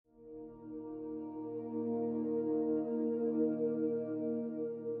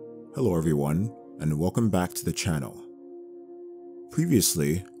Hello everyone, and welcome back to the channel.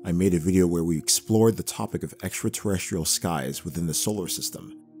 Previously, I made a video where we explored the topic of extraterrestrial skies within the solar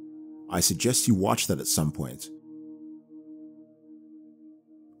system. I suggest you watch that at some point.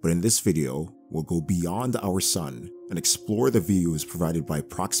 But in this video, we'll go beyond our sun and explore the views provided by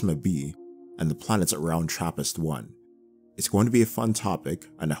Proxima b and the planets around TRAPPIST-1. It's going to be a fun topic,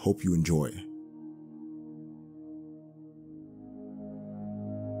 and I hope you enjoy.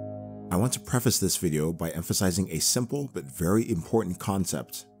 I want to preface this video by emphasizing a simple but very important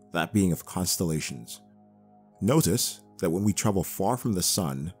concept, that being of constellations. Notice that when we travel far from the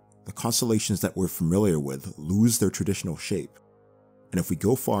sun, the constellations that we're familiar with lose their traditional shape, and if we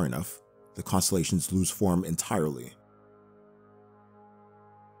go far enough, the constellations lose form entirely.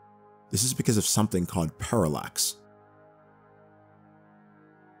 This is because of something called parallax.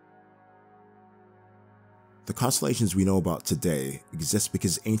 The constellations we know about today exist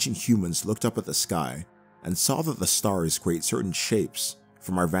because ancient humans looked up at the sky and saw that the stars create certain shapes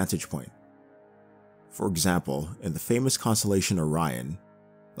from our vantage point. For example, in the famous constellation Orion,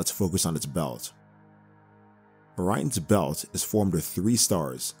 let's focus on its belt. Orion's belt is formed of three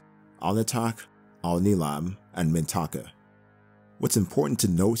stars, Alnitak, Alnilam, and Mintaka. What's important to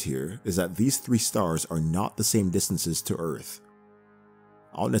note here is that these three stars are not the same distances to Earth.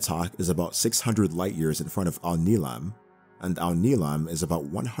 Alnitak is about 600 light-years in front of Alnilam, and Alnilam is about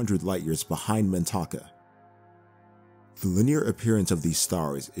 100 light-years behind Mintaka. The linear appearance of these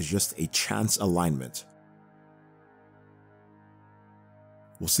stars is just a chance alignment.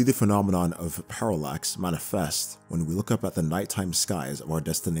 We'll see the phenomenon of parallax manifest when we look up at the nighttime skies of our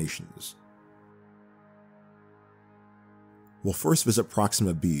destinations. We'll first visit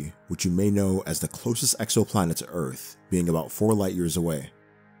Proxima b, which you may know as the closest exoplanet to Earth, being about 4 light-years away.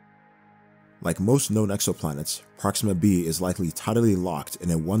 Like most known exoplanets, Proxima b is likely tidally locked in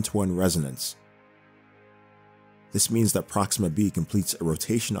a 1-to-1 resonance. This means that Proxima b completes a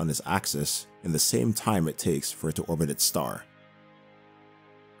rotation on its axis in the same time it takes for it to orbit its star.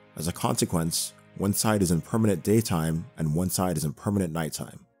 As a consequence, one side is in permanent daytime and one side is in permanent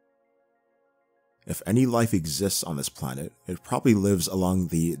nighttime. If any life exists on this planet, it probably lives along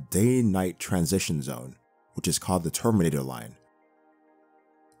the day-night transition zone, which is called the terminator line.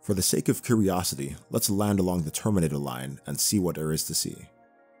 For the sake of curiosity, let's land along the terminator line and see what there is to see.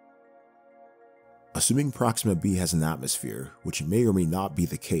 Assuming Proxima b has an atmosphere, which may or may not be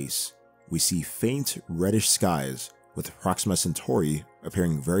the case, we see faint reddish skies with Proxima Centauri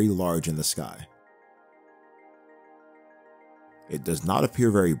appearing very large in the sky. It does not appear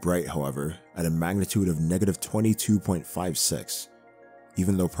very bright, however, at a magnitude of -22.56,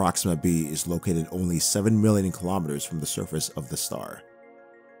 even though Proxima b is located only 7 million kilometers from the surface of the star.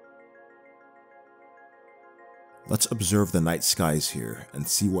 Let's observe the night skies here and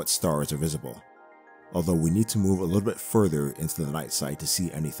see what stars are visible, although we need to move a little bit further into the night side to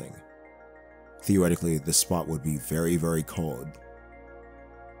see anything. Theoretically, this spot would be very cold.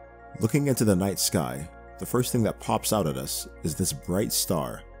 Looking into the night sky, the first thing that pops out at us is this bright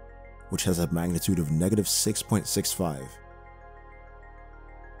star, which has a magnitude of -6.65.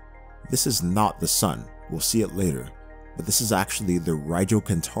 This is not the sun, we'll see it later, but this is actually the Rigel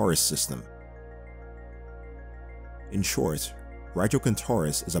Kentaurus system. In short, Rigel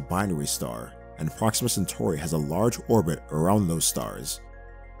Kentaurus is a binary star, and Proxima Centauri has a large orbit around those stars.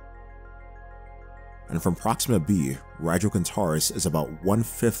 And from Proxima b, Rigel Kentaurus is about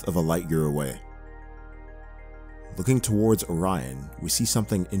 1/5 of a light-year away. Looking towards Orion, we see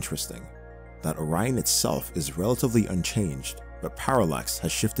something interesting, that Orion itself is relatively unchanged, but Parallax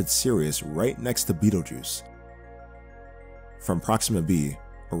has shifted Sirius right next to Betelgeuse. From Proxima b,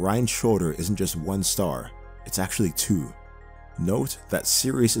 Orion's shoulder isn't just one star, it's actually two. Note that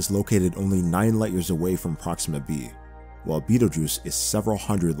Sirius is located only 9 light-years away from Proxima b, while Betelgeuse is several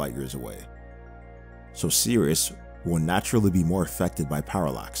hundred light-years away. So Sirius will naturally be more affected by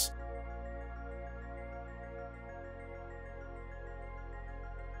parallax.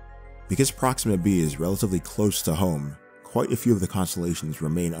 Because Proxima b is relatively close to home, quite a few of the constellations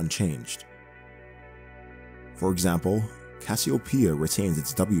remain unchanged. For example, Cassiopeia retains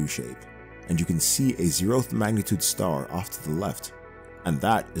its W shape, and you can see a 0th magnitude star off to the left, and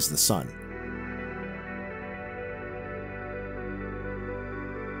that is the Sun.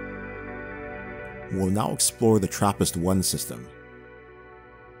 We'll now explore the TRAPPIST-1 system.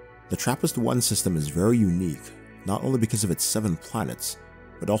 The TRAPPIST-1 system is very unique, not only because of its 7 planets,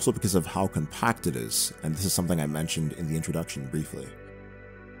 but also because of how compact it is, and this is something I mentioned in the introduction briefly.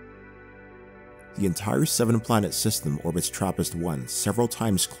 The entire 7-planet system orbits TRAPPIST-1 several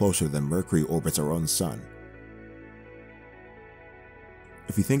times closer than Mercury orbits our own sun.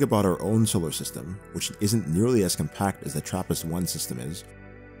 If we think about our own solar system, which isn't nearly as compact as the TRAPPIST-1 system is,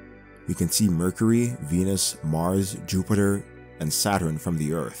 we can see Mercury, Venus, Mars, Jupiter, and Saturn from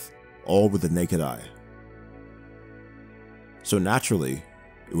the Earth, all with the naked eye. So naturally,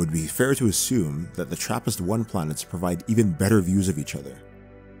 it would be fair to assume that the TRAPPIST-1 planets provide even better views of each other.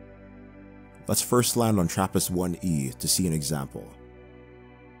 Let's first land on TRAPPIST-1e to see an example.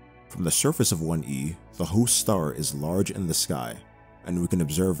 From the surface of 1e, the host star is large in the sky, and we can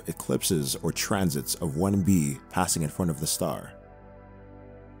observe eclipses or transits of 1b passing in front of the star.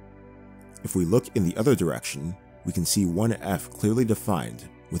 If we look in the other direction, we can see 1f clearly defined,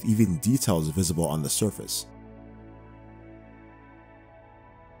 with even details visible on the surface.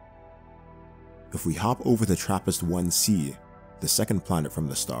 If we hop over to TRAPPIST-1c, the second planet from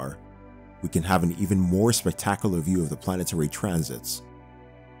the star, we can have an even more spectacular view of the planetary transits.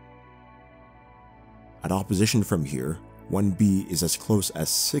 At opposition from here, 1b is as close as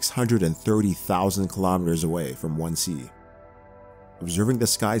 630,000 kilometers away from 1c. Observing the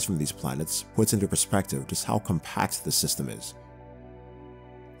skies from these planets puts into perspective just how compact the system is.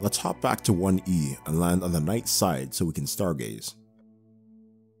 Let's hop back to 1e and land on the night side so we can stargaze.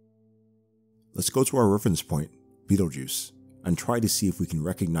 Let's go to our reference point, Betelgeuse, and try to see if we can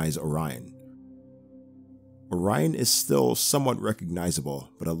recognize Orion. Orion is still somewhat recognizable,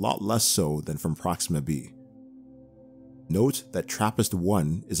 but a lot less so than from Proxima b. Note that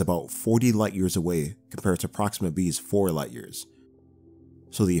TRAPPIST-1 is about 40 light-years away compared to Proxima b's 4 light-years,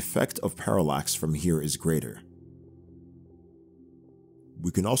 so the effect of parallax from here is greater.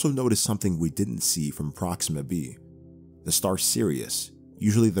 We can also notice something we didn't see from Proxima b. The star Sirius,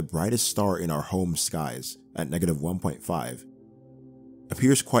 usually the brightest star in our home skies at -1.5,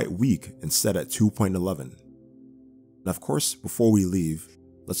 appears quite weak instead at 2.11. And of course, before we leave,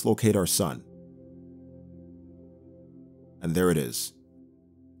 let's locate our sun. And there it is.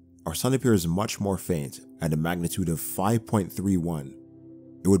 Our sun appears much more faint at a magnitude of 5.31.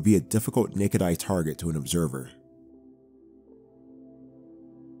 It would be a difficult naked eye target to an observer.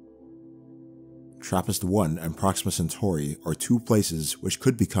 TRAPPIST-1 and Proxima Centauri are two places which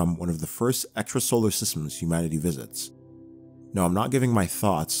could become one of the first extrasolar systems humanity visits. Now, I'm not giving my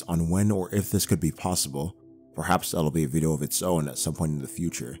thoughts on when or if this could be possible. Perhaps that'll be a video of its own at some point in the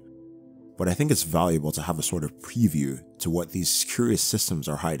future. But I think it's valuable to have a sort of preview to what these curious systems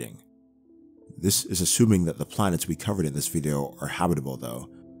are hiding. This is assuming that the planets we covered in this video are habitable though,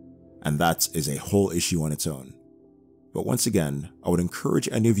 and that is a whole issue on its own. But once again, I would encourage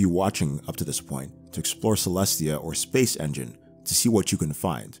any of you watching up to this point to explore Celestia or Space Engine to see what you can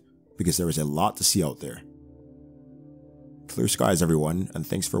find, because there is a lot to see out there. Clear skies everyone, and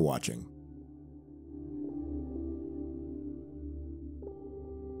thanks for watching.